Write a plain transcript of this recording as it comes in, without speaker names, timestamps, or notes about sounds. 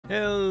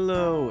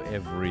Hello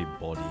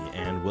everybody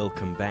and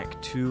welcome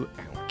back to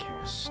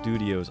Outcast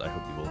Studios. I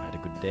hope you all had a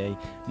good day.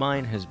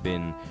 Mine has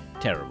been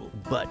terrible,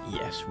 but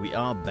yes, we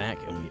are back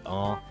and we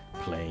are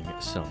playing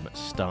some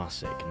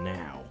Starsick.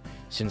 Now,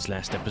 since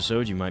last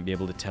episode you might be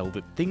able to tell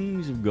that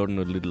things have gotten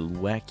a little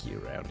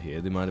wacky around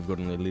here. They might have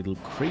gotten a little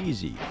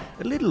crazy,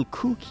 a little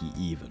kooky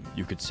even.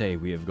 You could say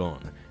we have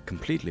gone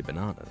completely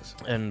bananas.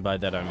 And by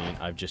that I mean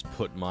I've just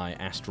put my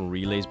astral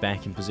relays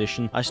back in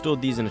position. I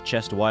stored these in a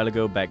chest a while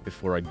ago, back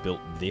before I built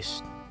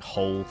this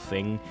whole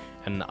thing,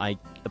 and I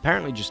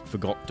apparently just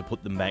forgot to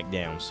put them back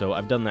down. So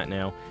I've done that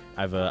now.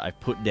 I've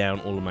put down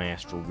all of my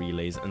astral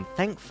relays, and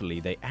thankfully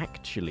they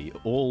actually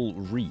all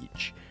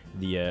reach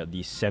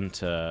the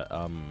center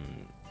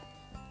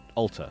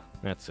altar.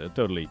 That's it.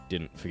 Totally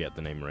didn't forget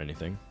the name or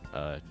anything.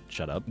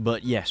 Shut up.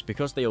 But yes,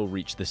 because they all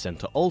reach the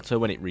center altar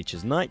when it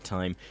reaches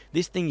nighttime,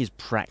 this thing is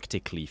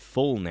practically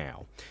full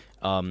now.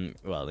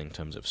 Well, in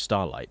terms of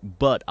starlight.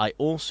 But I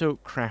also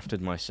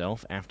crafted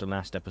myself, after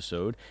last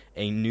episode,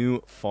 a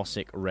new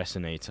Fossick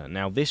resonator.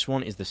 Now, this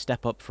one is the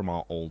step up from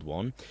our old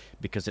one,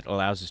 because it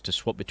allows us to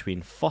swap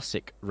between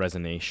Fossick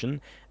resonation,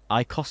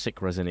 Icosic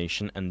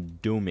resonation, and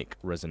Domic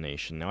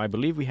resonation. Now, I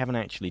believe we haven't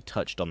actually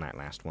touched on that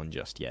last one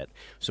just yet,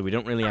 so we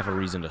don't really have a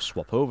reason to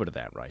swap over to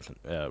that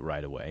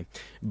right away.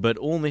 But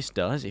all this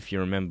does, if you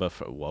remember...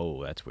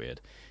 Whoa, that's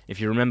weird.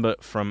 If you remember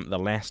from the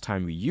last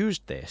time we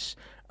used this,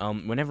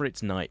 whenever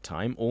it's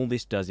nighttime, all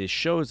this does is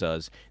shows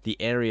us the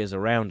areas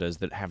around us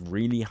that have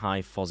really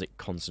high Fossick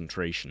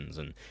concentrations.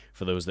 And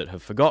for those that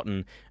have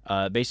forgotten,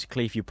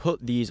 basically if you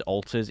put these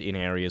altars in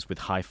areas with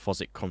high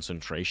Fossick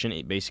concentration,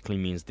 it basically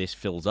means this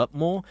fills up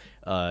more,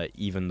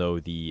 even though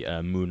the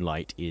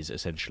moonlight is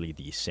essentially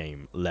the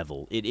same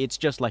level. It's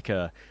just like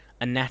a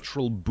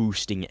natural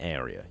boosting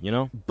area, you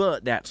know?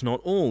 But that's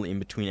not all. In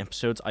between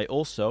episodes, I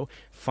also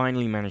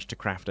finally managed to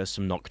craft us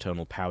some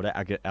nocturnal powder.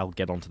 I'll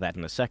get onto that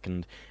in a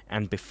second.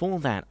 And before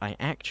that, I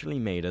actually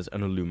made us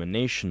an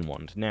illumination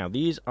wand. Now,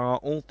 these are,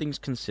 all things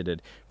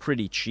considered,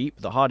 pretty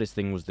cheap. The hardest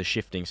thing was the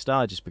shifting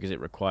star, just because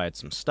it required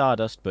some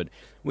stardust, but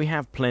we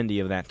have plenty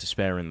of that to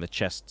spare in the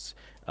chests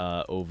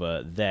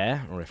over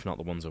there, or if not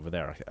the ones over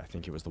there, I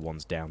think it was the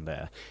ones down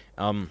there.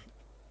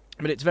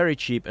 But it's very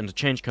cheap, and to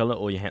change color,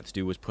 all you had to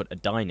do was put a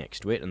dye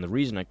next to it, and the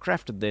reason I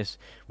crafted this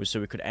was so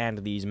we could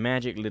add these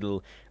magic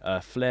little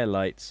flare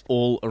lights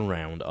all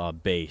around our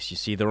base. You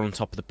see, they're on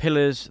top of the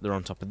pillars, they're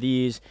on top of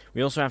these,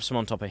 we also have some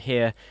on top of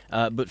here,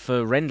 but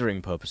for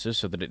rendering purposes,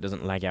 so that it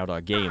doesn't lag out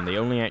our game, they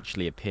only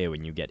actually appear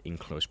when you get in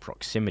close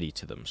proximity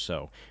to them.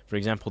 So, for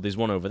example, there's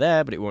one over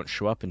there, but it won't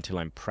show up until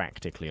I'm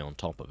practically on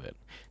top of it,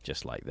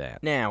 just like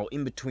that. Now,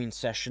 in between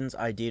sessions,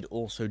 I did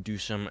also do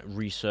some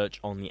research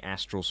on the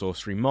Astral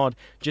Sorcery mod,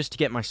 just to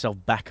get myself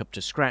back up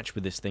to scratch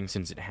with this thing,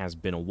 since it has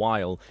been a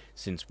while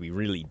since we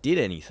really did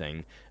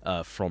anything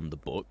from the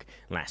book.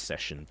 Last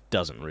session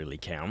doesn't really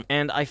count.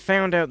 And I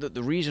found out that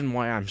the reason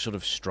why I'm sort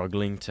of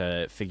struggling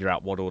to figure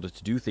out what order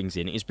to do things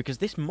in is because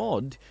this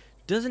mod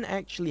doesn't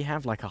actually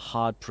have like a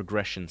hard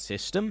progression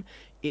system.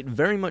 It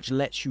very much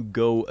lets you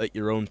go at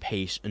your own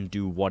pace and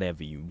do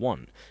whatever you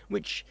want,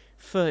 which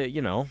for,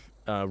 you know,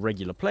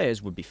 regular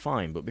players would be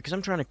fine, but because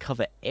I'm trying to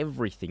cover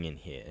everything in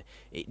here,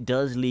 it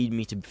does lead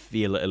me to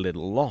feel a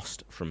little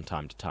lost from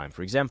time to time.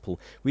 For example,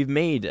 we've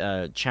made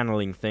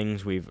channeling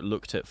things, we've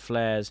looked at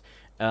flares,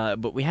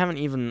 but we haven't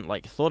even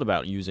like thought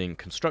about using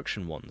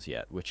construction ones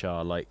yet, which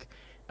are like,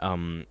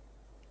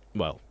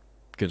 well,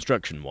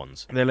 construction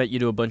ones. They let you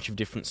do a bunch of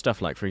different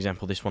stuff, like for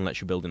example this one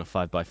lets you build in a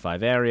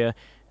 5x5 area,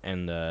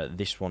 and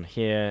this one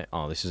here,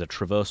 oh, this is a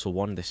traversal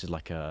one, this is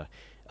like a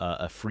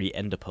free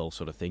ender pearl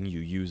sort of thing. You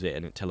use it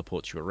and it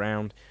teleports you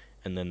around.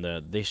 And then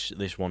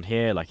this one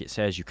here, like it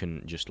says, you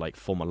can just like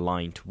form a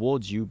line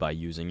towards you by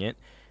using it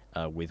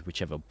with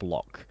whichever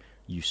block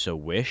you so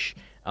wish.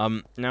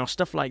 Now,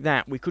 stuff like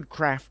that we could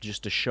craft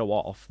just to show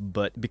off,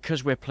 but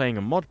because we're playing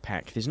a mod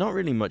pack, there's not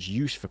really much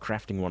use for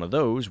crafting one of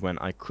those when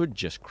I could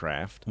just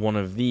craft one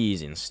of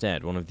these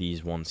instead, one of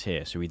these ones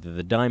here. So either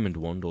the diamond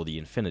wand or the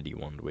infinity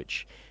wand,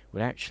 which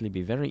would actually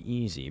be very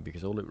easy,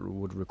 because all it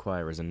would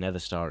require is a nether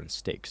star and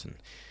sticks, and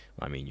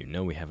I mean, you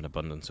know we have an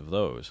abundance of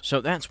those. So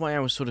that's why I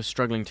was sort of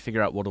struggling to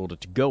figure out what order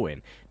to go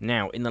in.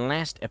 Now, in the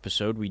last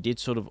episode, we did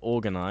sort of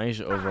organize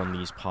over on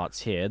these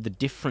parts here the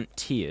different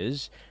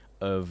tiers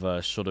of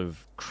sort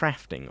of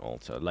crafting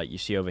altar. Like you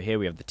see over here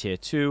we have the tier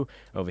 2,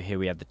 over here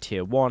we have the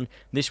tier 1.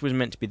 This was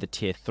meant to be the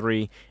tier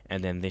 3,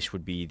 and then this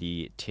would be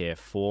the tier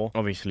 4.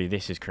 Obviously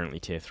this is currently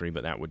tier 3,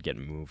 but that would get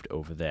moved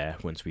over there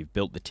once we've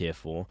built the tier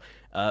 4.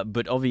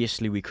 But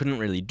obviously we couldn't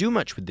really do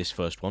much with this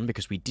first one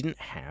because we didn't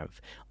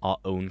have our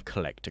own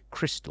collector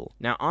crystal.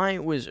 Now, I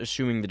was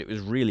assuming that it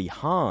was really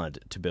hard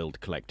to build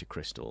collector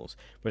crystals,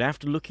 but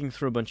after looking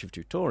through a bunch of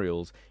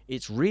tutorials,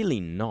 it's really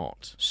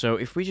not. So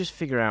if we just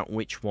figure out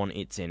which one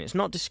it's in, it's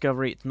not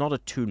discovery, it's not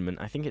attunement,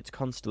 I think it's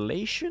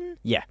constellation?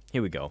 Yeah,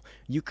 here we go.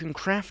 You can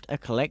craft a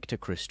collector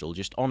crystal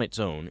just on its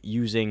own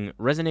using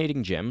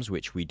resonating gems,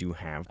 which we do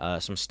have,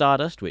 some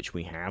stardust, which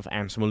we have,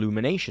 and some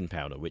illumination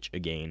powder, which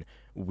again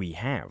we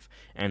have.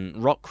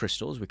 And rock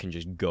crystals, we can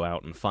just go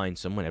out and find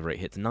some whenever it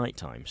hits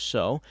nighttime.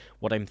 So,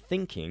 what I'm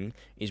thinking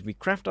is we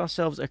craft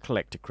ourselves a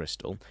collector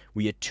crystal,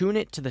 we attune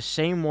it to the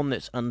same one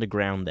that's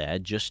underground there,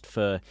 just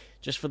for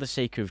the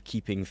sake of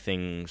keeping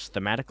things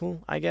thematical,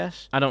 I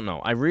guess. I don't know.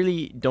 I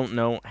really don't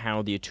know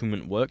how the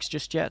attunement works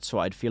just yet, so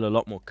I'd feel a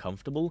lot more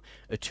comfortable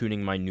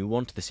attuning my new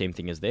one to the same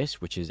thing as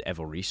this, which is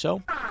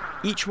Vicio.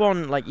 Each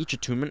one, like each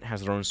attunement,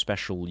 has their own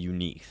special,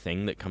 unique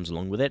thing that comes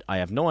along with it. I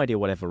have no idea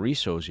what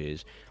Vicio's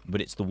is,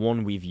 but it's the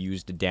one we've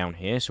used down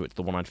here, so it's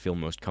the one I'd feel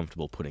most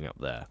comfortable putting up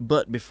there.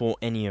 But before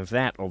any of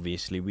that,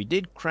 obviously, we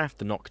did craft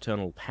the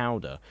nocturnal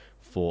powder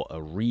for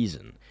a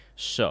reason.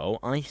 So,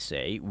 I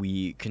say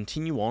we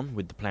continue on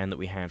with the plan that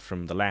we had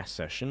from the last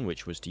session,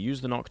 which was to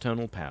use the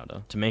nocturnal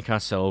powder to make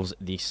ourselves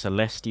the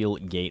celestial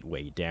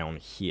gateway down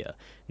here.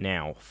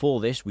 Now, for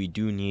this, we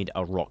do need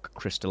a rock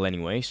crystal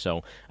anyway,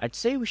 so I'd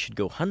say we should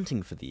go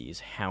hunting for these.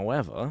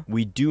 However,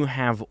 we do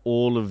have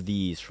all of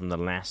these from the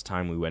last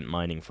time we went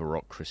mining for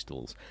rock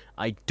crystals.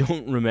 I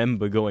don't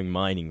remember going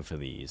mining for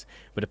these,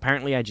 but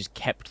apparently I just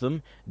kept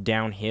them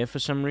down here for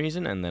some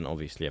reason, and then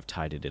obviously I've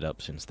tidied it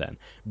up since then.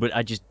 But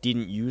I just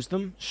didn't use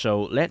them,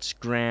 so let's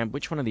grab,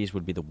 which one of these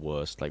would be the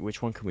worst? Like,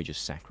 which one can we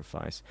just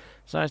sacrifice?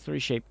 Size 3,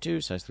 shape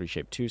 2, size 3,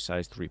 shape 2,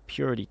 size 3,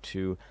 purity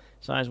 2,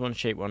 size 1,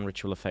 shape 1,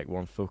 ritual effect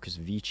 1, focus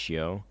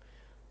Vicio.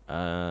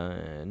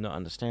 Not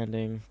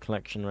understanding,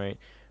 collection rate.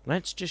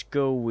 Let's just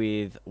go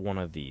with one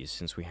of these,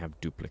 since we have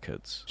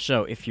duplicates.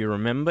 So, if you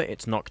remember,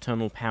 it's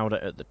nocturnal powder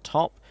at the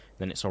top,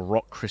 then it's a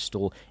rock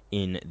crystal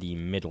in the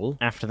middle.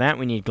 After that,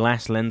 we need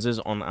glass lenses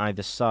on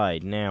either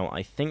side. Now,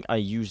 I think I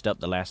used up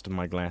the last of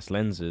my glass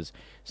lenses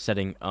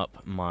setting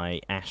up my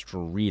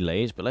astral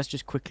relays, but let's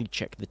just quickly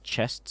check the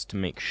chests to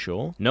make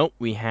sure. Nope,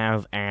 we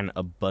have an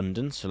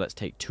abundance, so let's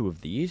take 2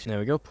 of these. There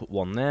we go, put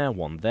one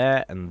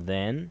there, and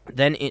then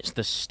it's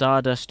the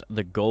stardust,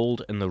 the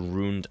gold, and the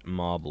runed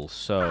marble.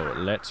 So,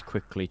 let's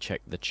quickly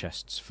check the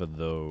chests for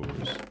those.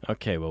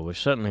 Okay, well, we've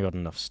certainly got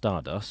enough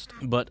stardust,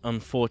 but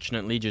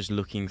unfortunately, just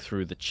looking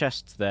through the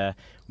chests there,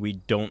 we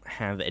don't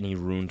have any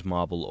runed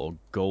marble or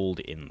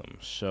gold in them.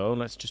 So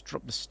let's just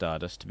drop the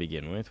stardust to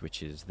begin with,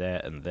 which is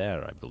there and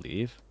there, I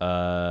believe.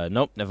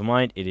 Nope, never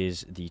mind. It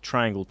is the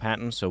triangle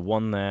pattern, so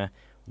 1 there,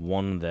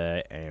 1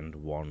 there, and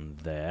 1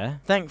 there.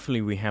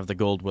 Thankfully, we have the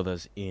gold with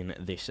us in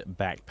this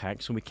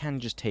backpack, so we can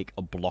just take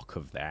a block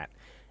of that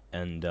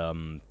and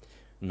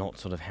not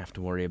sort of have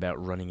to worry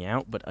about running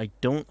out. But I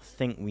don't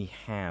think we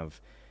have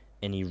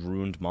any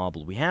runed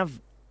marble. We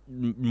have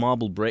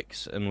marble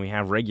bricks, and we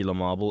have regular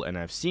marble, and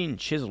I've seen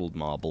chiseled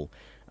marble,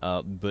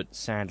 but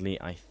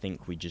sadly I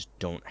think we just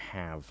don't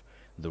have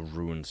the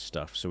ruined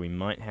stuff, so we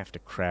might have to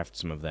craft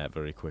some of that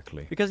very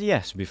quickly. Because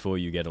yes, before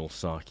you get all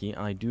sarky,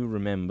 I do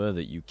remember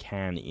that you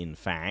can, in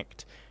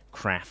fact,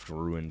 craft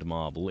ruined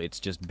marble. It's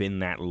just been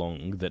that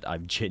long that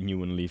I've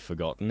genuinely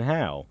forgotten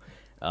how.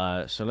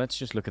 So let's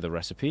just look at the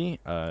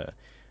recipe.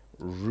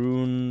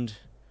 Ruined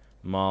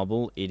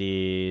marble, it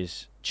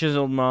is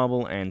chiseled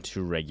marble and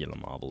 2 regular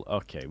marble.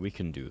 Okay, we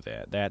can do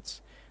that.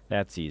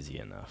 That's easy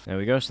enough. There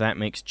we go, so that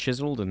makes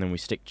chiseled, and then we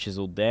stick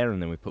chiseled there,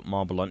 and then we put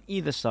marble on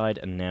either side,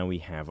 and now we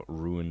have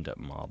ruined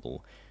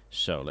marble.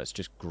 So let's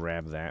just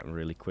grab that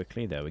really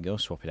quickly. There we go,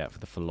 swap it out for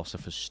the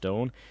Philosopher's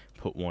Stone,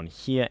 put one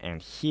here,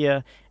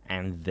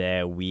 and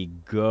there we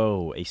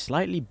go. A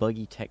slightly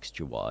buggy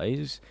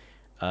texture-wise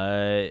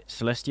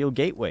Celestial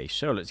Gateway.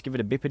 So let's give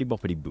it a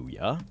bippity-boppity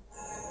booyah.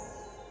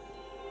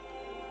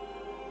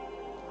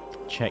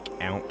 Check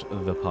out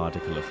the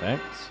particle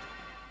effects.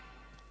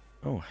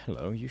 Oh,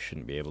 hello, you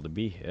shouldn't be able to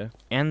be here.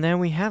 And there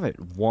we have it,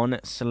 1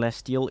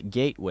 Celestial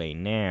Gateway.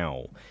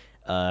 Now,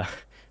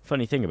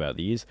 funny thing about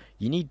these,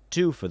 you need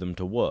 2 for them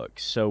to work,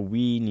 so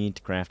we need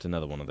to craft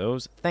another one of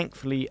those.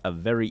 Thankfully, a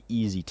very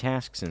easy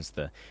task, since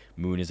the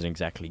moon isn't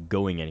exactly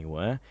going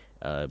anywhere,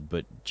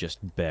 but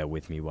just bear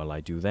with me while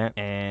I do that.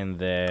 And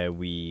there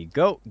we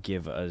go,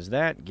 give us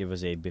that, give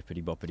us a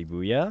bippity-boppity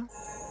booyah.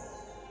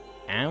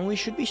 And we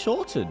should be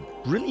sorted.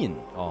 Brilliant.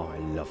 Oh, I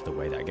love the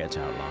way that gets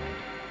outlined.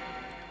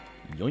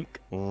 Yoink.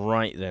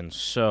 Right then,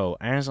 so,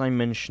 as I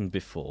mentioned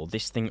before,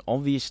 this thing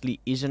obviously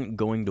isn't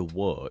going to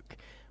work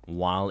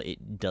while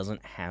it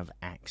doesn't have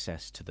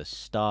access to the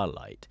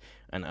starlight.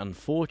 And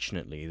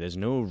unfortunately, there's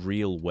no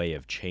real way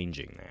of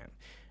changing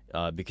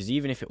that. Because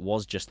even if it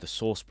was just the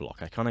source block,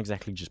 I can't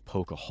exactly just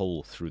poke a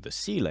hole through the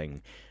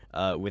ceiling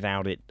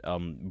without it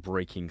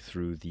breaking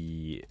through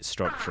the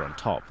structure on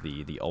top,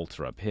 the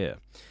altar up here,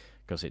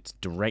 because it's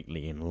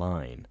directly in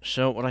line.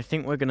 So what I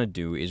think we're going to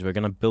do is we're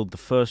going to build the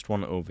first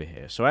one over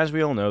here. So as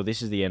we all know,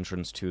 this is the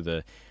entrance to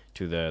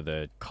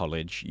the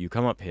college. You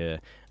come up here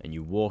and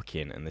you walk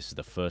in, and this is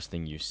the first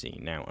thing you see.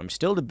 Now, I'm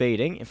still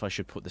debating if I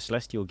should put the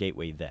Celestial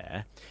Gateway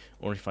there,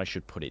 or if I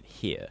should put it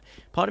here.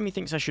 Part of me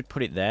thinks I should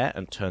put it there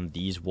and turn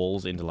these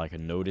walls into like a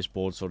notice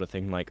board sort of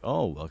thing, like,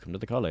 oh, welcome to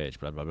the college,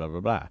 blah, blah, blah,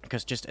 blah, blah.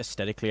 Because just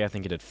aesthetically, I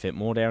think it'd fit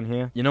more down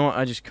here. You know what,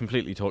 I just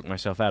completely talked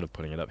myself out of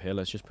putting it up here.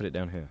 Let's just put it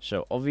down here.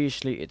 So,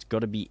 obviously, it's got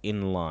to be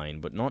in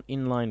line, but not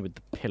in line with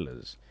the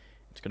pillars.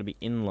 It's got to be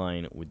in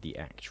line with the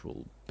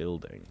actual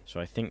building. So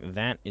I think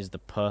that is the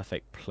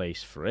perfect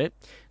place for it.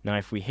 Now,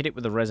 if we hit it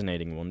with a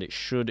resonating wand, it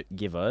should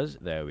give us,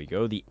 there we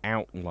go, the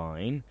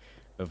outline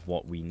of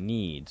what we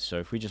need. So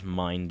if we just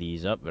mine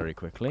these up very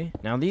quickly.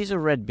 Now, these are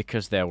red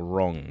because they're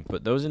wrong,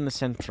 but those in the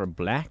center are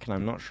black, and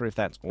I'm not sure if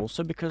that's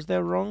also because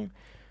they're wrong,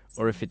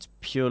 or if it's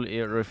purely,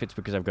 or if it's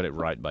because I've got it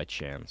right by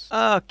chance.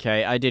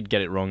 Okay, I did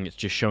get it wrong. It's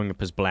just showing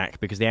up as black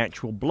because the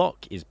actual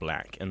block is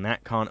black, and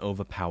that can't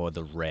overpower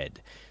the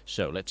red.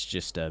 So let's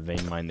just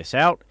vein mine this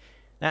out.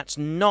 That's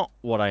not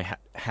what I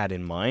had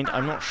in mind.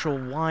 I'm not sure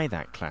why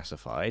that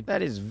classified.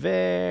 That is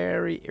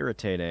very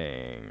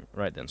irritating.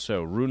 Right then,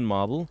 so rune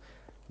marble.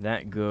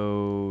 That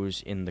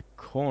goes in the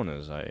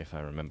corners, if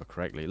I remember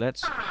correctly.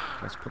 Let's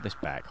put this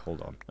back.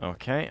 Hold on.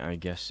 Okay, I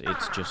guess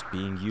it's just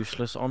being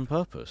useless on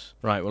purpose.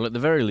 Right, well, at the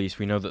very least,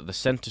 we know that the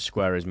center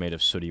square is made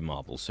of sooty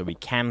marble, so we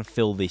can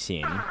fill this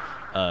in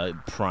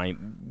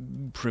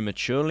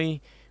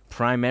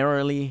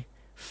primarily,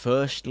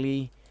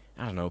 firstly,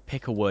 I don't know,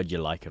 pick a word you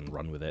like and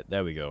run with it.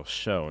 There we go.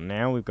 So,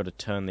 now we've got to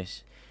turn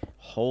this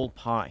whole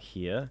part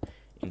here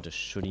into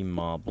sooty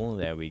marble.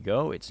 There we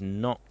go. It's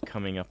not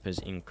coming up as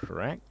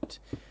incorrect,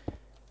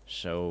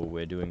 so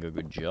we're doing a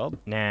good job.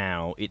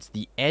 Now, it's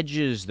the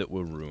edges that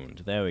were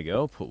ruined. There we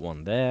go. Put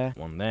one there,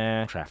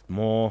 craft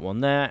more,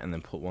 one there, and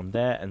then put one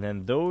there, and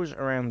then those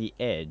around the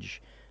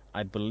edge,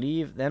 I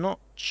believe they're not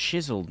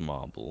chiseled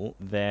marble,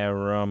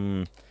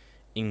 they're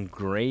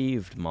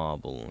engraved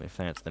marble, if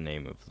that's the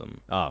name of them.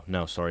 Oh,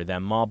 no, sorry,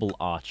 they're marble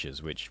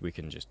arches, which we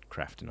can just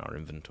craft in our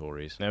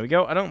inventories. There we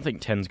go. I don't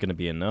think 10's going to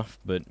be enough,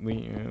 but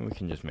we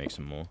can just make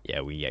some more. Yeah,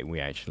 we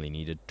actually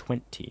needed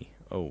 20.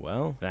 Oh,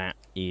 well, that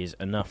is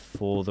enough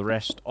for the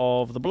rest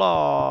of the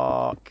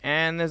block.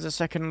 And there's a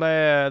second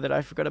layer that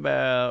I forgot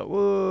about.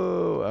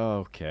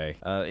 Whoa, okay.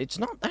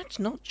 That's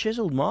not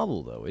chiseled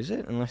marble, though, is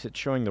it? Unless it's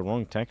showing the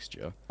wrong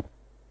texture.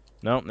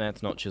 Nope,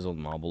 that's not chiseled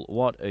marble.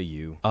 What are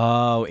you?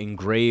 Oh,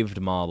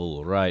 engraved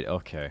marble. Right,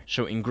 okay.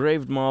 So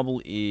engraved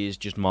marble is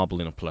just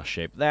marble in a plus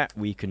shape. That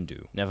we can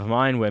do. Never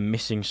mind, we're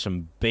missing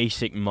some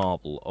basic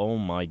marble. Oh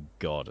my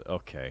god.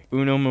 Okay.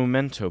 Uno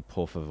momento,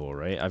 por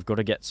favor. I've got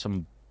to get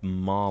some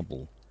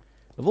marble.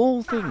 Of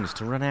all things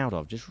to run out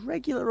of, just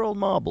regular old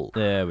marble.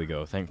 There we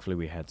go. Thankfully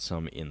we had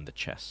some in the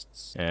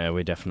chests.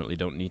 We definitely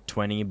don't need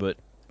 20, but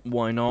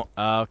why not?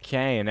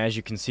 Okay, and as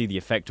you can see, the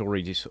effect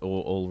already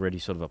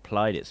sort of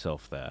applied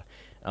itself there.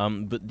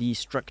 But the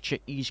structure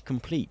is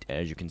complete,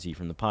 as you can see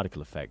from the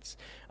particle effects.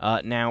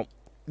 Now,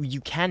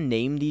 you can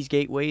name these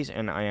gateways,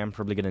 and I am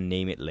probably going to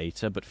name it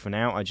later, but for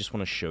now, I just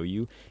want to show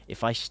you.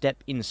 If I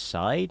step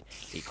inside,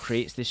 it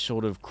creates this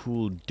sort of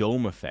cool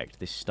dome effect,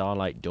 this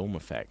starlight dome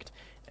effect.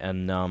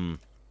 And,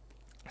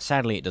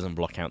 sadly, it doesn't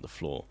block out the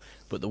floor.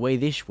 But the way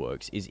this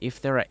works is if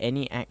there are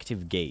any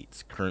active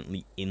gates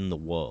currently in the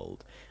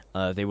world,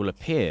 they will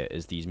appear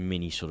as these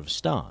mini sort of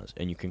stars,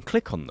 and you can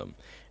click on them,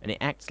 and it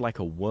acts like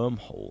a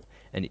wormhole,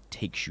 and it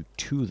takes you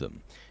to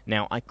them.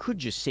 Now, I could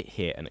just sit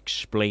here and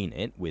explain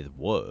it with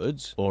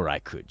words, or I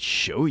could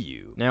show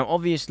you. Now,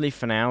 obviously,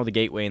 for now, the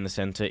gateway in the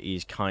center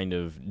is kind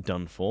of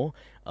done for.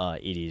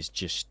 It is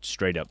just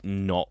straight up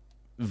not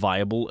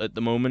viable at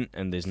the moment,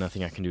 and there's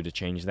nothing I can do to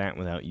change that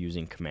without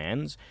using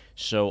commands,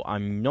 so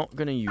I'm not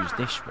going to use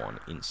this one.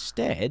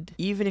 Instead,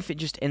 even if it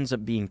just ends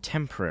up being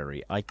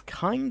temporary, I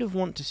kind of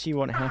want to see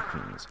what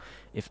happens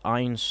if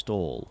I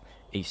install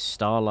a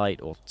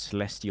starlight or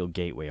celestial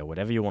gateway, or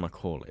whatever you want to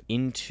call it,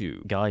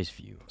 into Guy's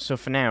View. So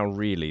for now,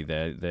 really,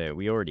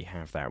 we already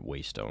have that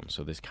waystone,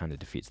 so this kind of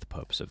defeats the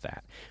purpose of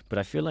that. But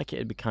I feel like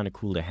it'd be kind of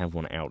cool to have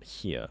one out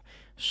here.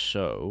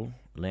 So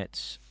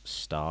let's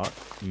start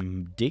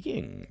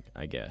digging,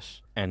 I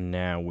guess. And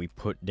now we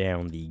put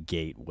down the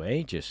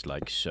gateway, just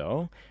like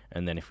so.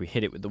 And then if we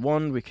hit it with the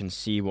wand, we can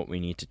see what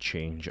we need to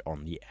change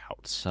on the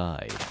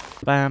outside.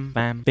 Bam,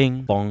 bam,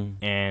 bing, bong.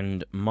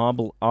 And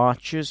marble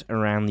arches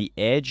around the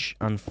edge.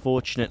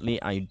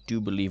 Unfortunately, I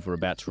do believe we're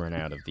about to run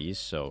out of these,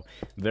 so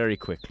very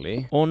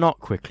quickly. Or not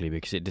quickly,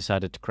 because it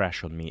decided to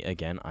crash on me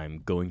again.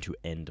 I'm going to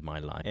end my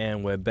life.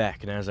 And we're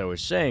back, and as I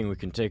was saying, we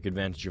can take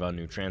advantage of our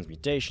new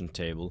transmutation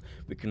table.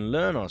 We can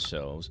learn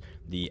ourselves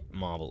the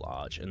marble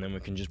arch, and then we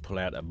can just pull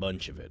out a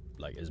bunch of it,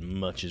 like as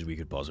much as we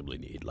could possibly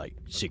need, like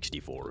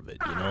 64 of it,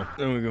 you know?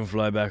 Then we can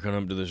fly back on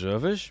up to the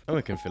surface, and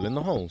we can fill in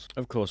the holes.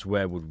 Of course,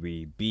 where would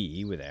we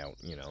be without,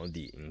 you know,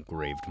 the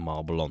engraved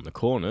marble on the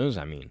corners?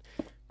 I mean,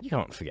 you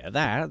can't forget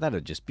that.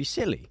 That'd just be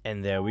silly.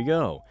 And there we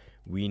go.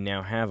 We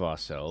now have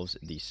ourselves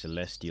the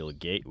celestial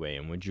gateway,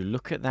 and would you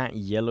look at that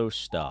yellow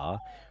star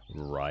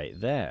right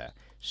there?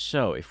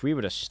 So, if we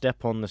were to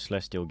step on the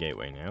celestial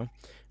gateway now,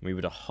 we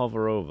were to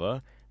hover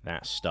over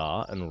that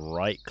star and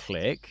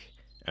right-click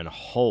and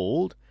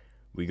hold,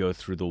 we go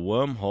through the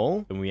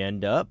wormhole, and we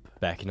end up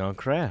back in our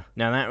crater.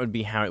 Now, that would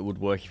be how it would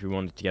work if we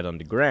wanted to get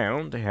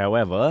underground.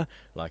 However,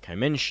 like I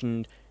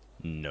mentioned,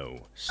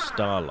 no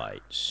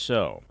starlight.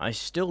 So, I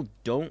still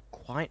don't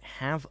quite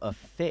have a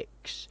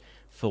fix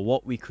for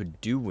what we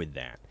could do with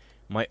that.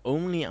 My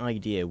only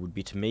idea would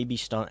be to maybe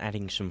start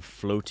adding some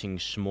floating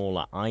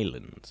smaller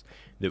islands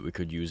that we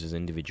could use as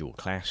individual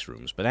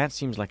classrooms, but that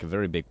seems like a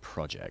very big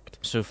project.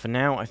 So for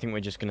now, I think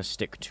we're just going to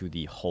stick to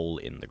the hole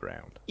in the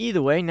ground.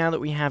 Either way, now that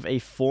we have a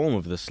form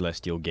of the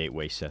Celestial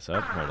Gateway set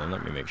up, hold on,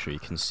 let me make sure you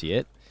can see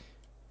it.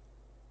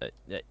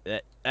 There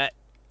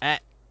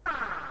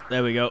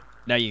we go.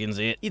 Now you can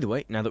see it. Either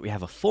way, now that we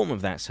have a form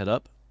of that set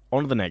up,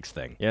 on to the next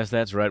thing. Yes,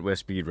 that's right, we're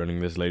speedrunning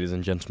this, ladies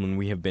and gentlemen.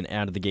 We have been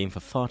out of the game for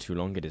far too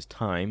long. It is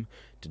time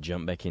to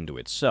jump back into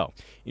it. So,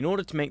 in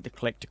order to make the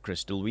collector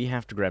crystal, we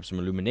have to grab some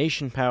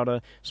illumination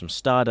powder, some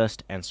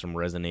stardust, and some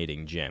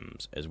resonating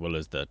gems, as well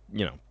as the,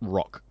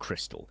 rock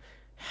crystal.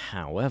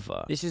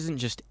 However, this isn't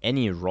just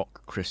any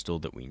rock crystal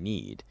that we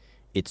need.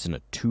 It's an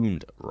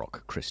attuned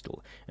rock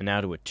crystal. And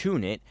now to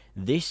attune it,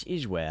 this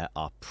is where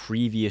our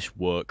previous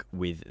work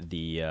with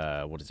the,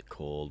 what is it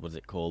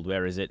called?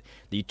 Where is it?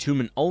 The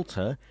attunement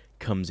altar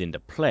comes into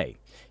play.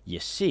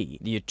 You see,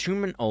 the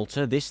attunement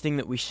altar, this thing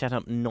that we set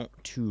up not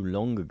too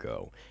long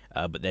ago,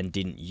 but then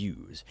didn't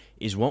use,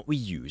 is what we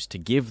use to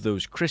give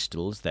those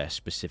crystals their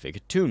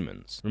specific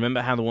attunements.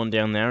 Remember how the one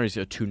down there is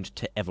attuned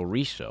to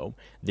Vicio?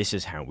 This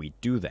is how we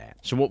do that.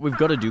 So what we've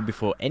got to do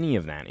before any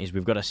of that is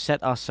we've got to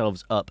set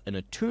ourselves up an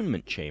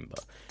attunement chamber.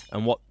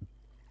 And what...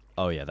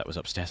 Oh yeah, that was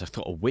upstairs. I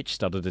thought a witch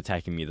started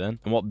attacking me then.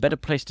 And what better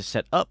place to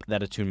set up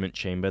that attunement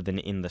chamber than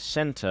in the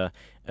center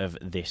of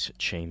this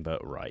chamber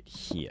right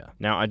here.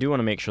 Now, I do want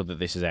to make sure that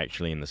this is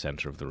actually in the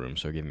center of the room,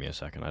 so give me a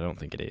second. I don't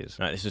think it is.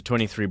 Right, this is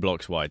 23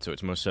 blocks wide, so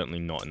it's most certainly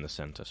not in the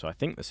center. So I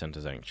think the center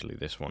is actually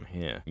this one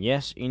here.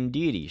 Yes,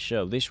 indeedy.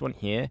 So this one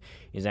here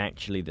is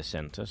actually the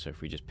center. So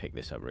if we just pick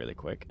this up really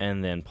quick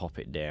and then pop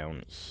it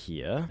down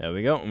here. There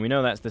we go. And we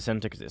know that's the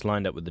center because it's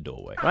lined up with the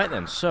doorway. Right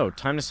then, so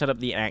time to set up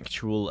the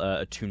actual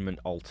attunement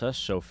altar.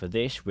 So for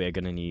this, we're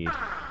going to need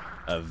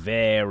a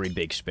very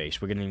big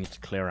space. We're going to need to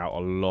clear out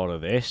a lot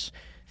of this.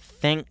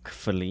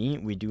 Thankfully,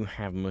 we do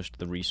have most of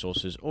the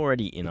resources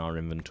already in our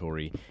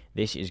inventory.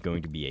 This is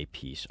going to be a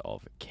piece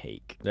of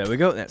cake. There we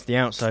go, that's the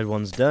outside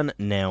ones done.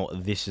 Now,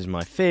 this is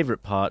my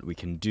favorite part. We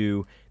can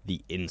do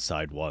the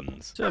inside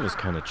ones. Server's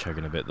kind of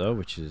chugging a bit, though,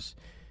 which is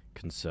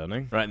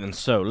concerning. Right then,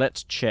 so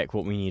let's check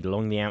what we need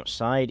along the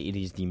outside. It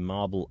is the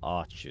marble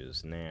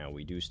arches. Now,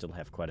 we do still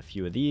have quite a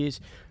few of these,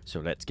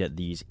 so let's get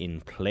these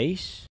in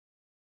place.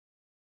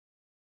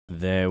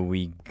 There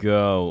we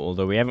go.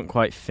 Although we haven't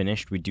quite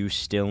finished, we do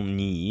still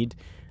need,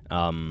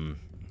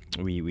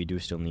 we do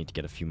still need to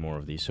get a few more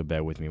of these, so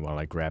bear with me while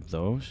I grab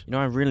those. You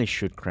know, I really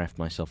should craft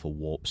myself a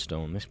warp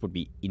stone. This would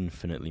be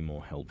infinitely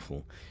more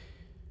helpful.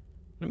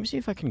 Let me see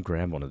if I can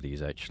grab one of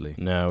these, actually.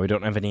 No, we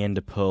don't have any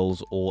ender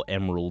pearls or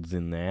emeralds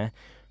in there.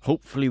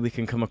 Hopefully we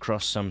can come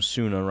across some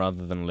sooner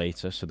rather than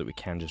later, so that we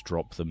can just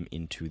drop them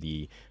into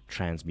the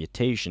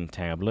transmutation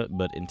tablet,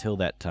 but until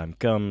that time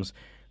comes...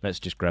 let's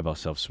just grab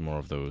ourselves some more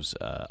of those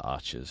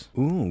arches.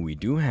 Ooh, we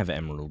do have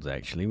emeralds,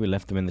 actually. We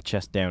left them in the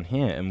chest down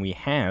here, and we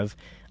have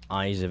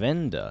Eyes of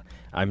Ender.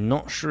 I'm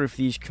not sure if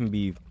these can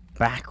be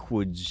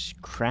backwards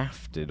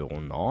crafted or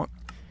not,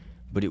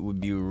 but it would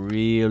be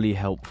really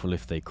helpful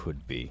if they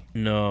could be.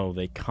 No,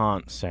 they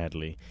can't,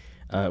 sadly,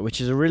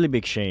 which is a really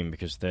big shame,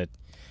 because they're...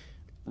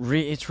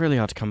 it's really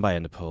hard to come by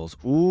ender pearls.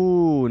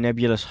 Ooh,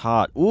 nebulous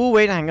heart. Ooh,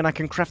 wait, hang on, I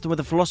can craft them with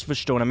a philosopher's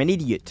stone. I'm an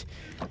idiot.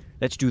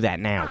 Let's do that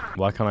now.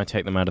 Why can't I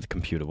take them out of the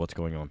computer? What's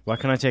going on? Why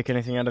can't I take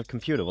anything out of the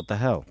computer? What the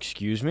hell?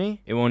 Excuse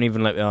me? It won't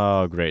even let me...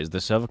 oh, great. Is the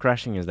server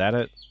crashing? Is that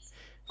it?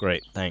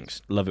 Great,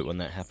 thanks. Love it when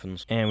that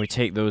happens. And we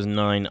take those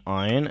 9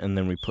 iron, and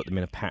then we put them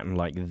in a pattern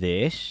like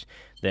this.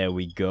 There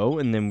we go.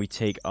 And then we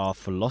take our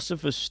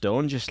philosopher's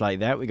stone, just like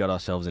that. We got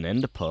ourselves an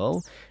ender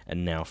pearl.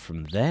 And now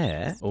from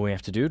there, all we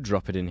have to do,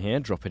 drop it in here,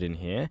 drop it in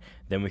here.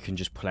 Then we can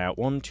just pull out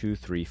 1, 2,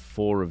 3,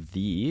 4 of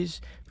these.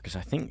 Because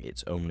I think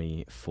it's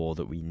only 4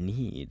 that we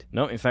need.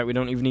 No, in fact, we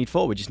don't even need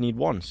 4. We just need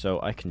 1.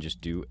 So I can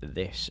just do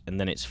this. And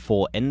then it's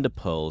 4 ender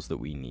pearls that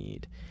we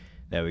need.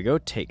 There we go.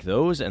 Take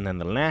those. And then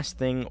the last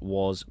thing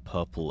was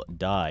purple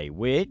dye,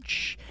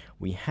 which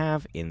we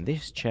have in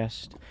this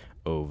chest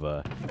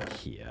over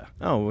here.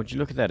 Oh, would you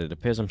look at that? It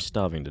appears I'm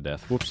starving to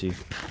death. Whoopsie.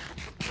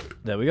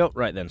 There we go.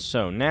 Right then,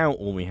 so now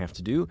all we have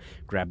to do,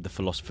 grab the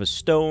Philosopher's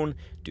Stone,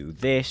 do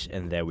this,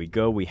 and there we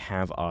go. We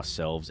have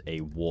ourselves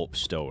a warp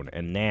stone.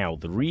 And now,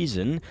 the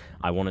reason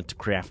I wanted to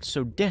craft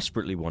so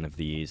desperately one of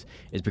these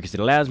is because it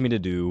allows me to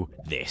do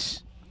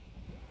this.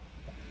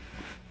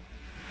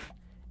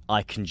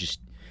 I can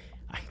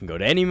go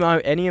to any of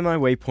my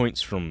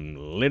waypoints from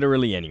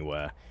literally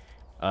anywhere.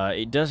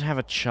 It does have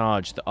a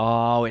charge.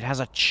 Oh, it has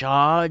a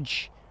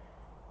charge?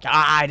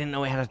 Ah, I didn't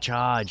know it had a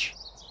charge.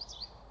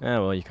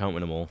 Oh, well, you can't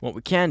win them all. What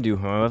we can do,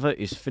 however,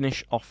 is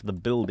finish off the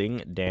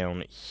building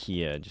down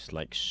here, just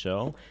like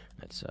so.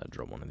 Let's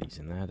drop one of these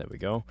in there. There we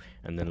go.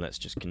 And then let's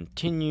just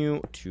continue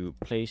to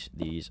place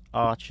these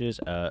arches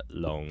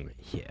along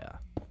here.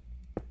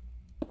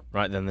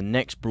 Right, then the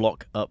next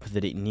block up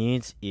that it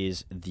needs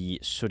is the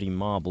sooty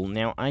marble.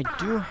 Now, I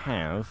do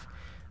have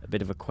a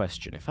bit of a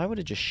question. If I were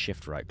to just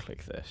shift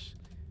right-click this...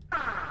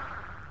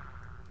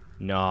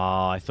 No,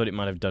 I thought it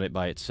might have done it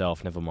by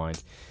itself. Never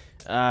mind.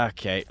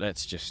 Okay,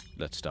 let's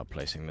start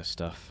placing this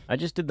stuff. I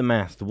just did the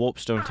math. The warp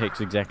stone takes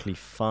exactly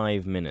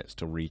 5 minutes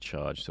to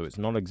recharge, so it's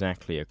not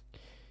exactly a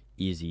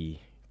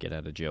easy get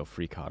out of jail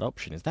free card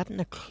option. Is that an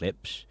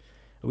eclipse?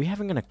 Are we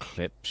having an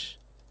eclipse?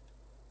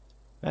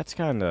 That's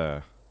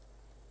kinda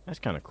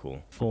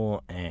cool.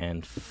 4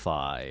 and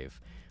 5.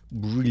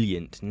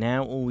 Brilliant.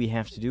 Now all we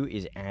have to do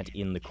is add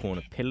in the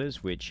corner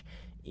pillars, which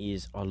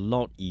is a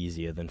lot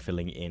easier than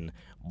filling in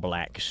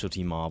black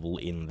sooty marble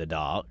in the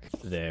dark.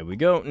 There we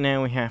go.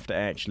 Now we have to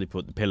actually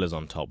put the pillars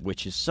on top,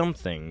 which is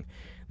something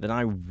that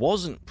I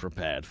wasn't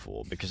prepared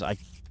for because I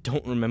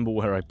don't remember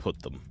where I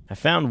put them. I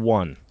found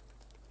one.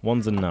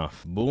 One's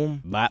enough.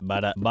 Boom, bat,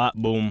 bada, bat,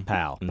 boom,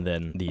 pow. And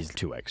then these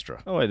 2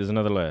 extra. Oh wait, there's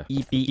another layer.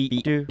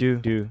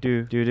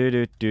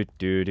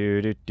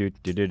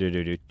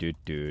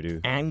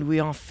 And we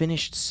are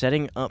finished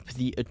setting up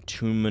the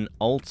attunement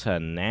altar.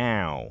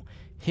 Now,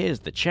 here's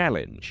the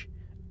challenge.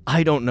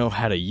 I don't know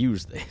how to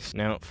use this.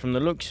 Now, from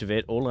the looks of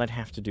it, all I'd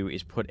have to do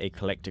is put a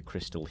collector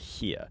crystal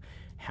here.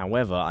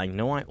 However, I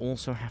know I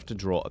also have to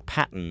draw a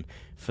pattern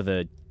for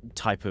the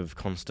type of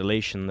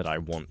constellation that I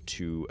want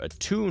to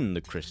attune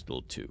the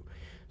crystal to.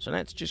 So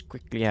let's just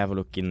quickly have a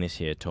look in this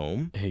here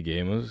tome. Hey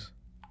gamers,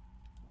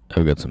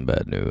 I've got some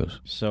bad news.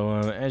 So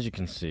as you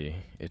can see,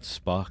 it's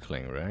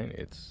sparkling,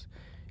 right?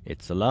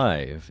 It's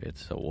alive.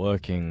 It's a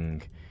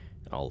working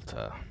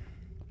altar.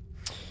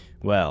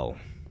 Well,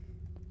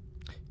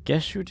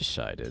 guess who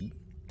decided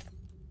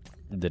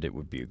that it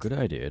would be a good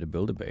idea to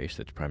build a base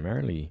that's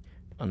primarily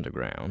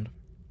underground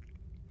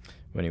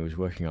when he was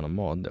working on a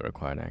mod that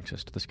required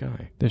access to the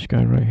sky. This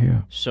guy right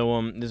here.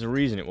 So, there's a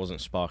reason it wasn't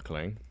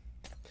sparkling.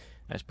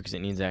 That's because it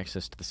needs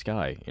access to the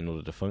sky in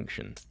order to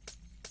function.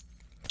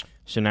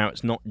 So now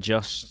it's not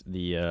just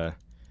the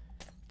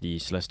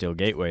Celestial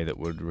Gateway that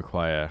would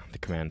require the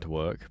command to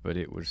work, but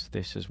it was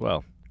this as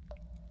well.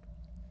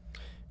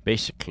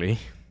 Basically,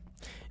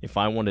 if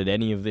I wanted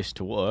any of this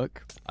to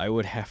work, I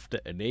would have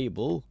to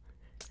enable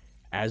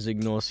as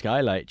ignore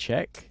skylight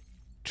check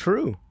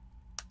true.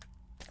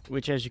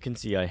 Which, as you can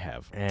see, I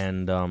have.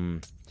 And,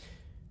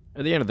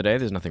 at the end of the day,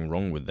 there's nothing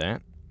wrong with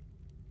that.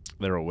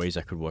 There are ways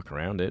I could work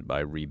around it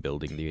by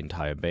rebuilding the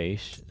entire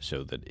base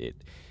so that it,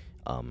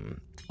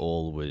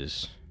 all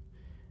was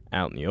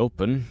out in the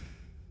open.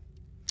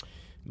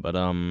 But,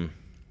 I'm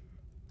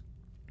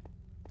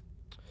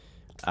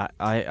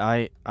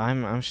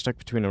stuck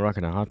between a rock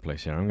and a hard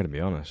place here, I'm gonna be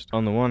honest.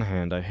 On the one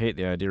hand, I hate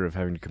the idea of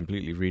having to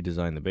completely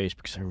redesign the base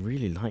because I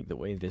really like the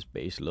way this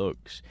base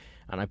looks,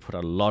 and I put a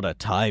lot of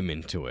time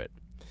into it.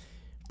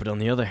 But on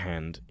the other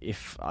hand,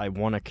 if I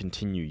want to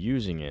continue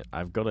using it,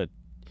 I've got to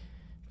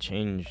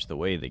change the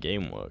way the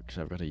game works.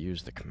 I've got to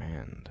use the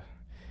command.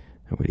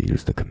 I've got to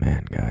use the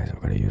command, guys.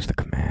 I've got to use the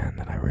command,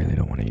 and I really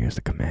don't want to use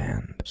the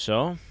command.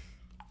 So,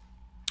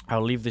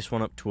 I'll leave this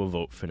one up to a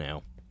vote for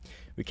now.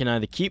 We can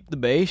either keep the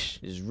base,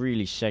 this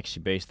really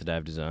sexy base that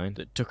I've designed,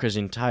 that took us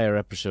entire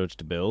episodes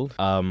to build,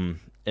 and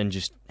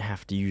just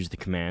have to use the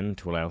command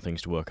to allow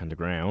things to work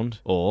underground,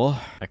 or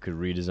I could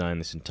redesign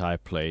this entire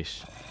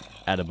place,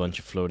 add a bunch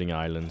of floating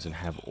islands, and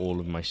have all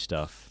of my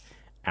stuff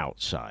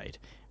outside,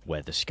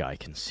 where the sky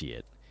can see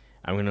it.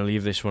 I'm going to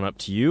leave this one up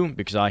to you,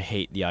 because I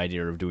hate the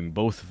idea of doing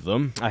both of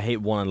them. I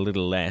hate one a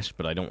little less,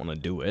 but I don't want to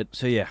do it.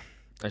 So yeah,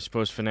 I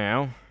suppose for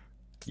now,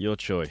 your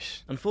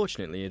choice.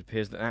 Unfortunately, it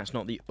appears that that's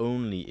not the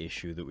only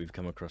issue that we've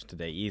come across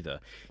today either.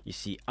 You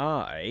see,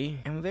 I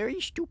am very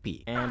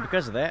stupid. And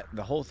because of that,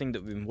 the whole thing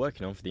that we've been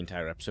working on for the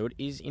entire episode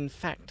is in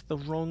fact the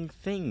wrong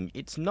thing.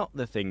 It's not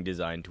the thing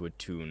designed to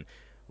attune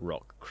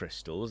rock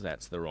crystals,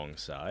 that's the wrong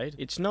side.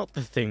 It's not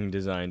the thing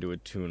designed to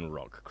attune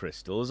rock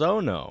crystals, oh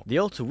no. The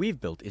altar we've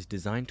built is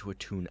designed to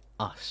attune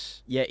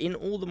us. Yeah, in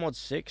all the mod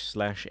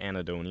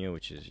 6/Anadonia,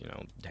 which is, you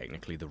know,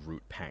 technically the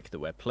root pack that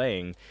we're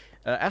playing,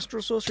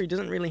 Astral Sorcery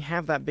doesn't really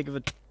have that big of a...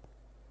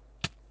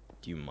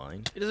 Do you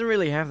mind? It doesn't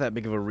really have that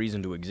big of a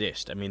reason to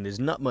exist. I mean, there's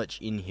not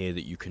much in here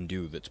that you can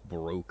do that's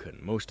broken.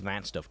 Most of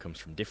that stuff comes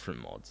from different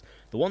mods.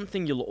 The one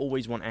thing you'll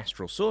always want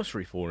Astral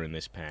Sorcery for in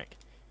this pack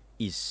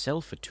is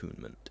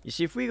self-attunement. You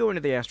see, if we go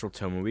into the Astral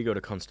Tome and we go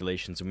to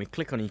Constellations and we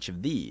click on each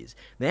of these,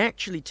 they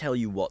actually tell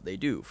you what they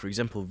do. For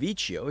example,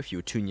 Vicio, if you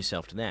attune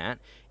yourself to that,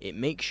 it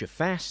makes you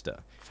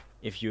faster.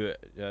 If you...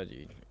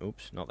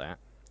 oops, not that.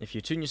 If you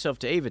attune yourself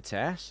to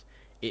Avitas,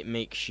 it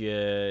makes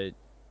you...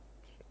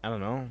 I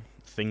don't know,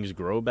 things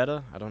grow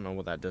better? I don't know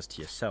what that does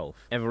to yourself.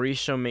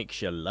 Evaristo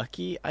makes you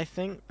lucky, I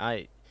think?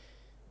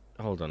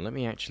 Hold on, let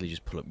me actually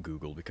just pull up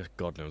Google, because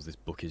God knows this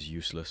book is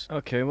useless.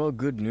 Okay, well,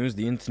 good news,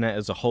 the internet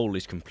as a whole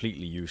is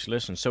completely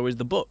useless, and so is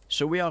the book.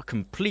 So we are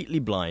completely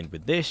blind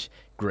with this.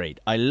 Great.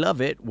 I love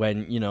it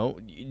when, you know,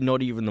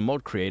 not even the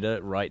mod creator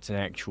writes an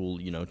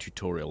actual, you know,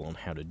 tutorial on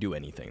how to do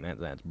anything.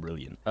 That's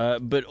brilliant.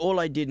 But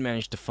all I did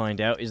manage to find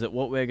out is that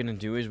what we're going to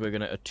do is we're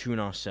going to attune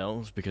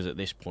ourselves, because at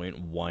this point,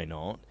 why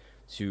not,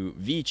 to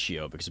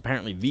Vicio, because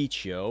apparently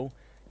Vicio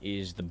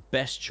is the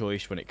best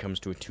choice when it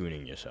comes to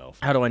attuning yourself.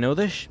 How do I know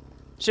this?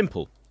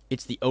 Simple.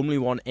 It's the only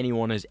one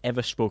anyone has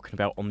ever spoken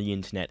about on the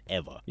internet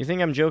ever. You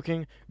think I'm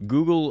joking?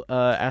 Google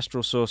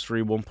Astral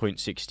Sorcery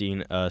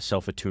 1.16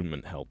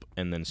 self-attunement help,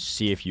 and then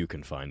see if you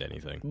can find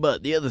anything.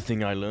 But the other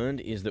thing I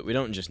learned is that we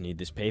don't just need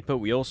this paper,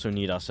 we also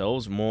need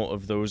ourselves more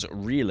of those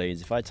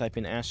relays. If I type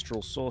in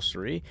Astral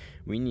Sorcery,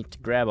 we need to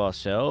grab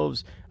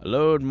ourselves a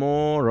load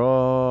more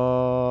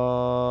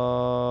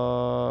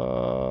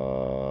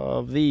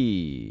of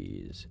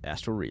these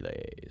Astral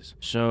Relays.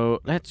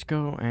 So let's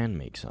go and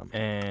make some.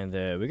 And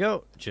there we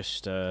go.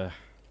 Just gotta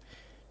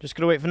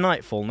wait for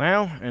nightfall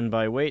now, and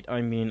by wait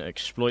I mean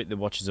exploit the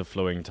watches of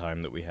flowing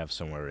time that we have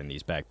somewhere in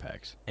these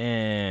backpacks.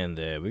 And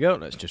there we go.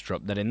 Let's just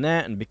drop that in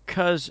there, and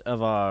because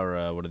of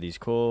our what are these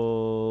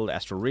called?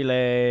 Astral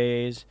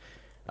Relays.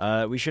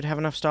 We should have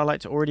enough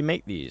starlight to already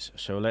make these.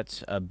 So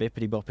let's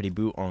bippity boppity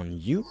boo on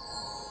you.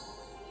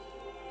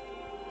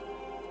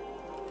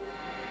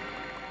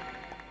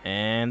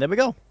 And there we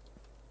go.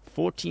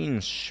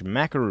 14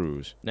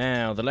 smackaroos.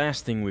 Now, the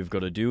last thing we've got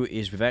to do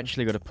is we've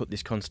actually got to put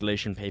this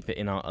constellation paper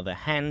in our other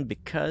hand,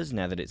 because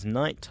now that it's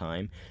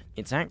nighttime,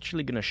 it's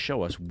actually going to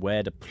show us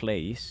where to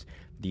place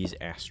these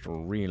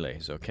astral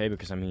relays, okay?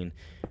 Because, I mean,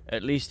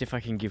 at least if I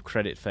can give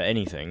credit for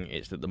anything,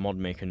 it's that the mod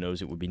maker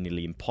knows it would be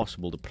nearly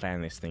impossible to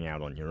plan this thing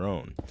out on your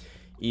own.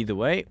 Either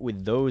way,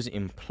 with those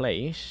in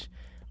place,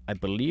 I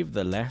believe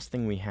the last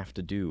thing we have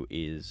to do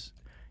is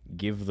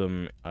give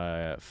them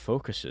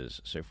focuses.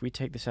 So if we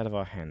take this out of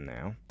our hand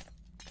now,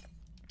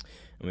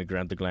 and we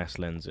grab the glass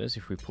lenses,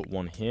 if we put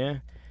one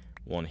here,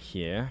 one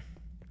here,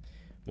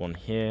 one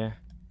here,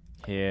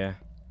 here,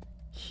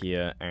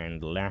 here,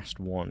 and last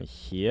one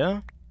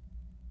here.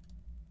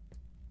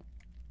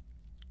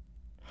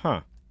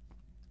 Huh.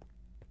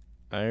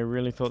 I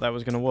really thought that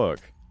was going to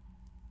work.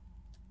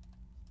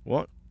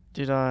 What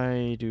did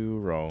I do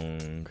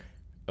wrong?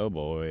 Oh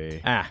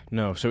boy. Ah,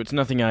 no, so it's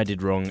nothing I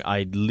did wrong.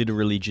 I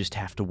literally just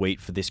have to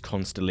wait for this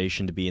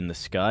constellation to be in the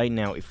sky.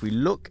 Now, if we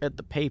look at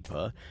the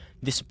paper,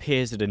 this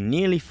appears at a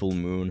nearly full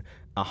moon,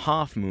 a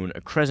half moon,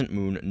 a crescent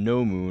moon,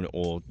 no moon,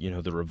 or, you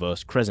know, the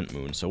reverse crescent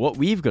moon. So what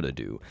we've got to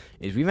do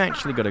is we've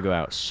actually got to go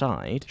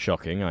outside,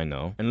 shocking, I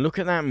know, and look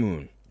at that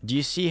moon. Do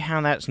you see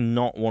how that's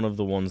not one of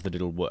the ones that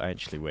it'll work?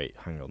 Actually, wait,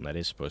 hang on, that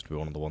is supposed to be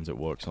one of the ones it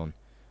works on.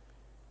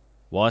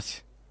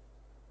 What?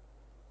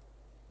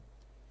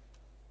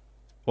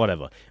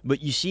 Whatever.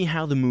 But you see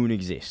how the moon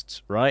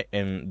exists, right?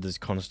 And there's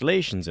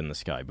constellations in the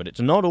sky, but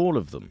it's not all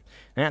of them.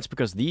 And that's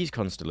because these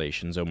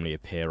constellations only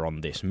appear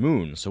on this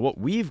moon. So what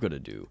we've got to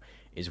do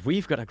is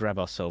we've got to grab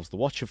ourselves the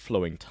Watch of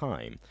Flowing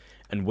Time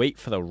and wait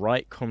for the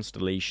right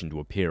constellation to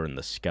appear in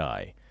the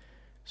sky.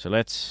 So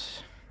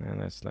let's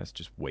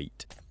just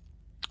wait.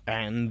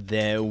 And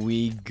there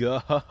we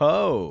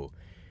go.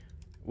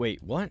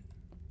 Wait, what?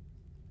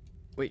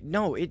 Wait,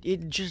 no,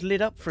 it just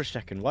lit up for a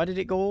second. Why did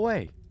it go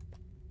away?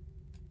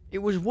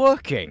 It was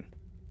working.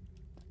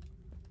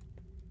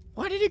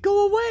 Why did it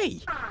go away?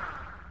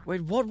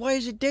 Wait, what? Why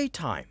is it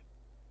daytime?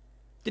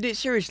 Did it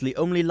seriously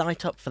only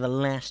light up for the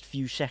last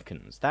few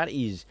seconds? That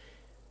is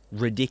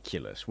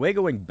ridiculous. We're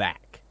going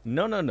back.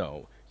 No, no,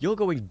 no. You're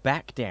going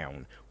back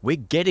down. We're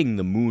getting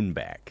the moon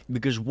back.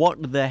 Because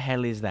what the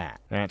hell is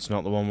that? That's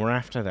not the one we're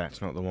after.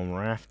 That's not the one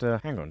we're after.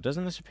 Hang on,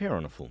 doesn't this appear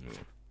on a full moon?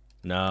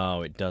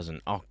 No, it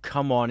doesn't. Oh,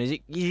 come on. Is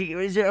it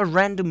a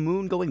random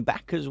moon going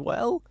back as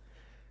well?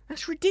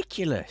 That's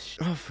ridiculous.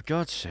 Oh, for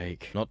God's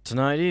sake. Not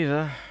tonight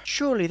either.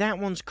 Surely that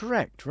one's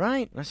correct,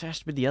 right? That has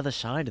to be the other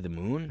side of the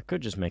moon.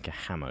 Could just make a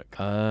hammock.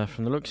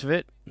 From the looks of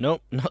it,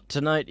 nope, not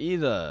tonight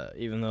either.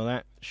 Even though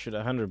that should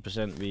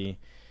 100% be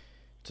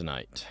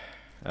tonight.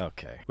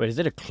 Okay. Wait, is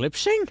it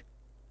eclipsing?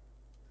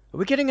 Are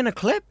we getting an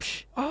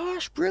eclipse? Oh,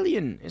 that's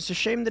brilliant. It's a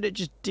shame that it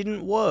just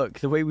didn't work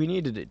the way we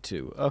needed it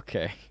to.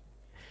 Okay.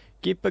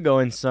 Keep it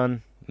going,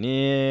 son.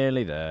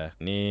 Nearly there.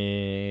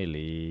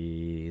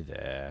 Nearly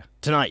there.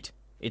 Tonight.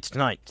 It's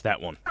tonight,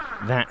 that one.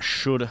 That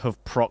should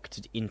have procced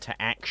it into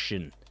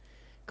action.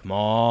 Come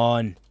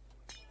on.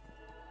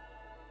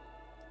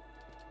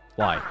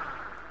 Why?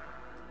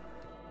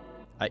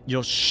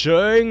 You're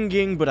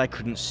singing, but I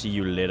couldn't see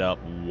you lit up.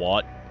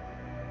 What?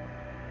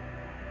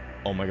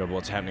 Oh my god,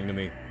 what's happening to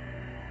me?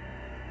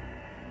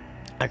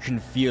 I can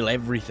feel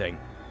everything.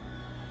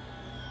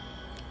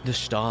 The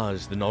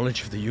stars, the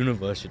knowledge of the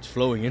universe, it's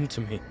flowing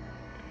into me.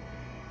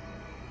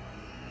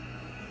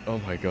 Oh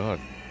my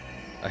god.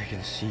 I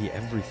can see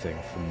everything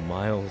from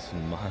miles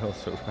and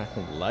miles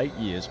around, light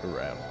years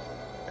around.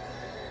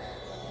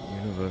 The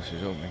universe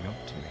is opening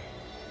up to me.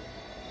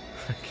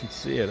 I can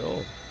see it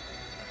all.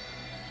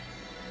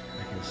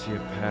 I can see a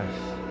path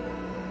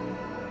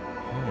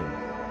home.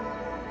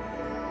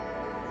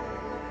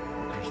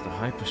 Across the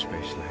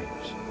hyperspace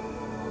lanes.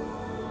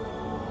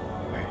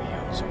 Where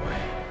eons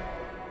away.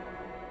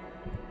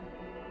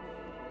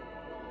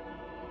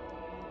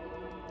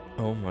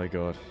 Oh my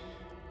god.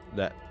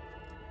 That...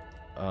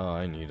 Oh,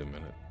 I need a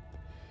minute.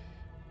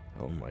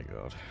 Oh my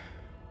god.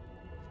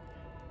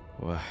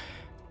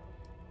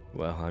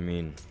 Well, I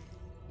mean...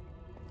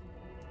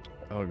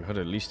 Oh god,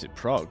 at least it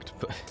procced,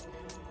 but...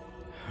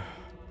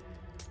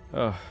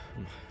 Oh...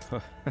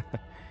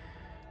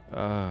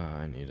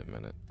 I need a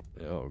minute.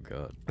 Oh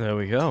god. There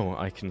we go.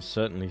 I can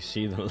certainly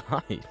see the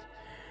light.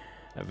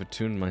 I've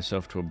attuned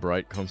myself to a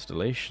bright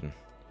constellation.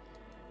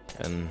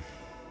 And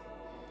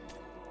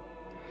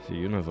the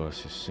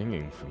universe is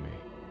singing for me.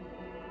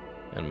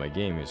 And my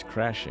game is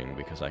crashing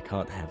because I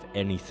can't have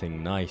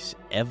anything nice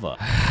ever.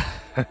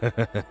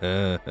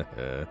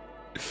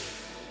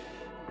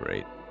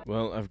 Great.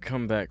 Well, I've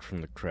come back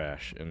from the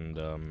crash and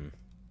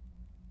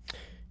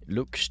it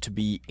looks to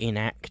be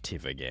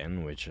inactive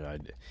again, which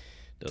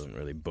doesn't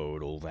really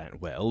bode all that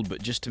well, but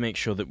just to make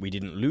sure that we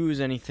didn't lose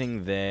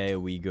anything, there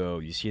we go.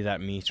 You see that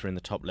meter in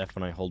the top left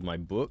when I hold my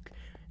book?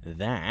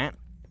 That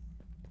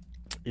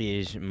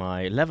is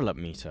my level up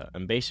meter,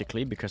 and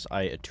basically because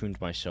I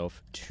attuned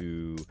myself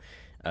to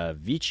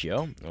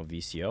Vicio, or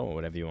Vicio, or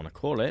whatever you want to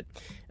call it,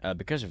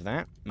 because of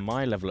that,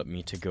 my level up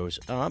meter goes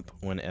up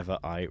whenever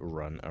I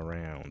run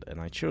around,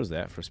 and I chose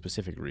that for a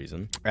specific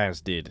reason,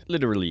 as did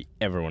literally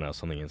everyone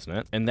else on the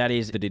internet, and that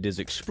is that it is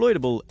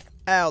exploitable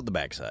out the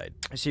backside.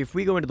 So if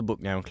we go into the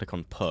book now and click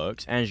on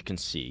perks, as you can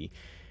see,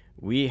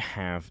 we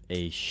have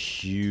a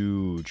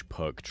huge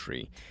perk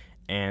tree,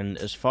 and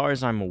as far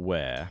as I'm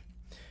aware,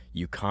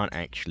 you can't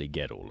actually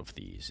get all of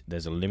these.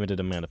 There's a limited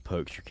amount of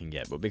perks you can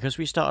get, but because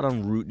we started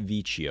on Route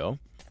Vicio,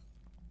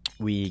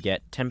 we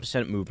get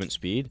 10% movement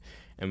speed,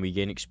 and we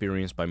gain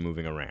experience by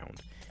moving around.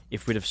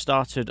 If we'd have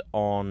started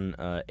on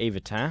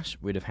Avitas,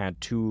 we'd have had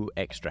 2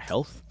 extra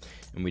health,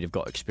 and we'd have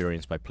got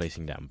experience by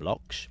placing down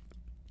blocks.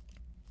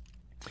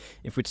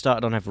 If we'd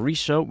started on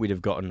Vicio, we'd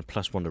have gotten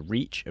 +1 to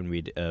reach, and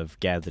we'd have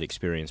gathered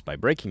experience by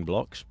breaking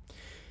blocks.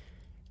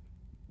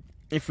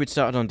 If we'd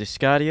started on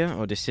Discardia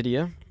or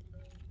Dissidia,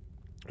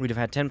 we'd have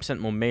had 10%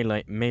 more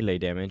melee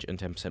damage and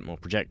 10% more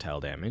projectile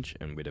damage,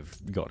 and we'd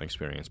have gotten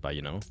experience by,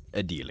 you know,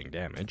 dealing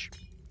damage.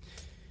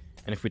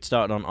 And if we'd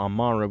started on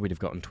Armara, we'd have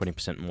gotten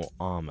 20% more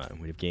armor,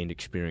 and we'd have gained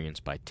experience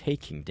by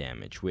taking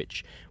damage,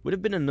 which would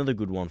have been another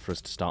good one for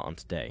us to start on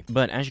today.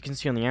 But as you can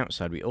see on the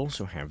outside, we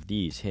also have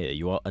these here.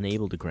 You are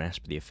unable to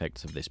grasp the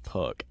effects of this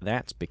perk.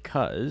 That's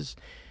because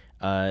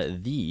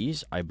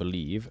these, I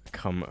believe,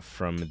 come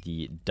from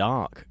the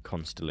dark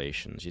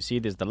constellations. You see,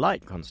 there's the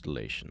light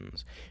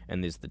constellations,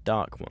 and there's the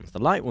dark ones. The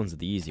light ones are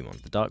the easy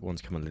ones. The dark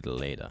ones come a little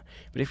later.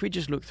 But if we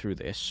just look through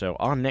this, so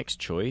our next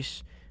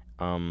choice,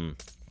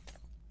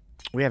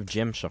 we have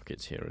gem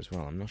sockets here as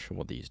well. I'm not sure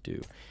what these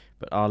do.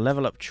 But our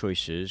level up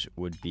choices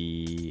would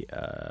be,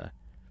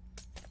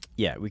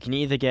 yeah, we can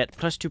either get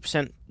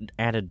 +2%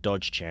 added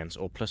dodge chance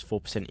or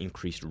 +4%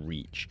 increased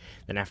reach.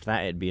 Then after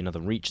that, it'd be another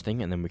reach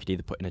thing, and then we could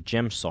either put in a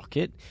gem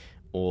socket,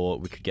 or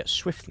we could get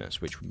swiftness,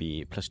 which would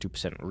be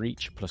 +2%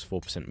 reach,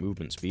 +4%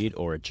 movement speed,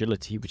 or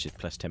agility, which is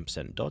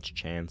 +10% dodge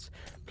chance,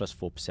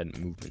 +4%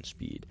 movement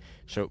speed.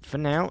 So for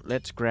now,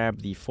 let's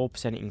grab the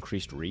 4%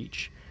 increased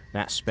reach.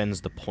 That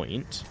spends the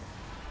point.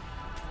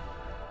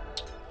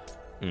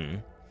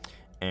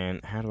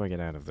 And how do I get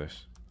out of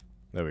this?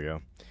 There we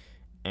go.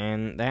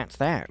 And that's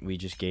that. We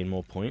just gain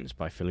more points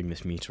by filling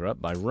this meter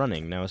up by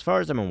running. Now, as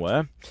far as I'm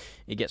aware,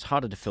 it gets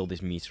harder to fill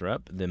this meter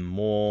up the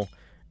more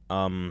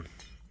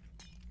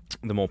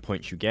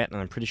points you get, and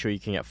I'm pretty sure you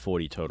can get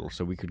 40 total.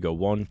 So we could go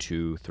 1,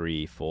 2,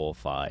 3, 4,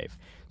 5,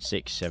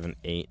 6, 7,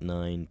 8,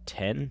 9,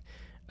 10,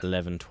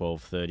 11,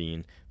 12,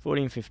 13,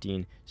 14,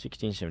 15,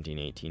 16, 17,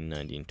 18,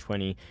 19,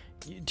 20.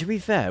 To be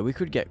fair, we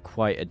could get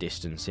quite a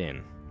distance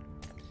in.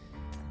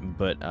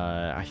 But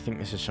I think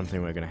this is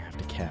something we're going to have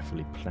to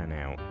carefully plan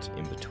out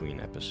in between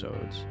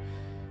episodes,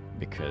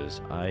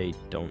 because I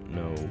don't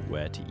know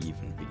where to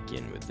even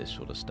begin with this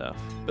sort of stuff.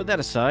 But that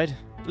aside,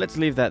 let's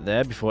leave that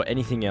there before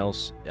anything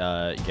else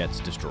gets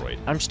destroyed.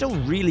 I'm still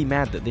really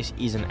mad that this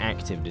isn't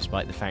active,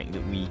 despite the fact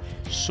that we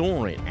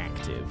saw it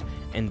active,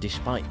 and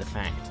despite the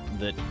fact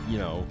that, you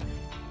know,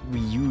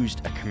 we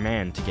used a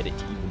command to get it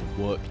to even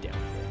work down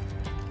here.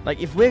 Like,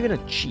 if we're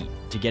gonna cheat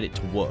to get it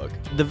to work,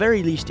 the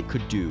very least it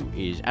could do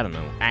is, I don't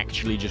know,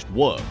 actually just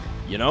work,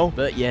 you know?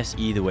 But yes,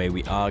 either way,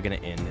 we are gonna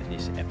end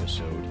this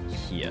episode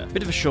here.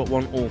 Bit of a short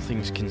one, all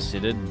things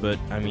considered, but,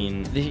 I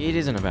mean, it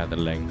isn't about the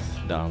length,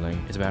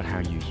 darling. It's about how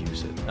you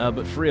use it.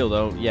 But for real,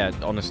 though, yeah,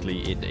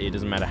 honestly, it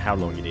doesn't matter how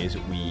long it is.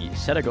 We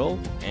set a goal,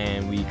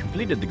 and we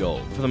completed the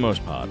goal, for the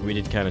most part. We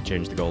did kind of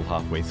change the goal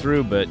halfway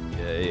through, but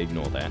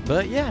ignore that.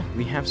 But yeah,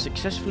 we have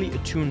successfully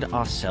attuned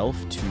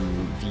ourselves to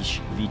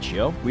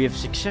Vicio. We have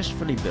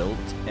successfully built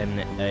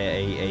a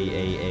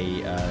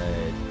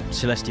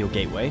celestial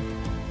gateway.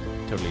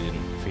 Totally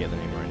didn't forget the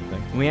name or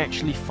anything. We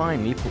actually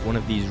finally put one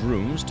of these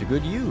rooms to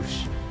good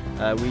use.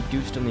 We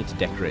do still need to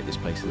decorate this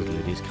place a little.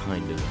 It is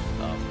kind of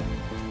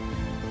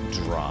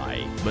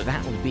dry, but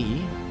that will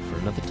be for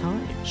another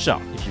time.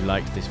 So, if you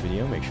liked this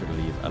video, make sure to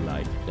leave a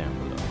like down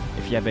below.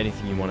 If you have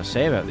anything you want to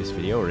say about this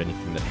video or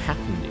anything that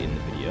happened in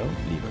the video,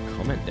 leave a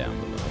comment down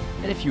below.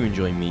 And if you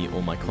enjoy me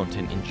or my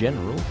content in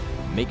general,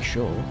 make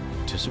sure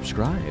to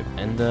subscribe.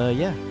 And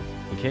yeah,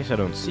 in case I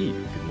don't see you,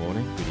 good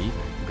morning, good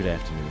evening, good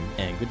afternoon,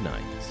 and good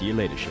night. See you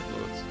later,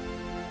 shiplords.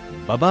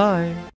 Bye-bye!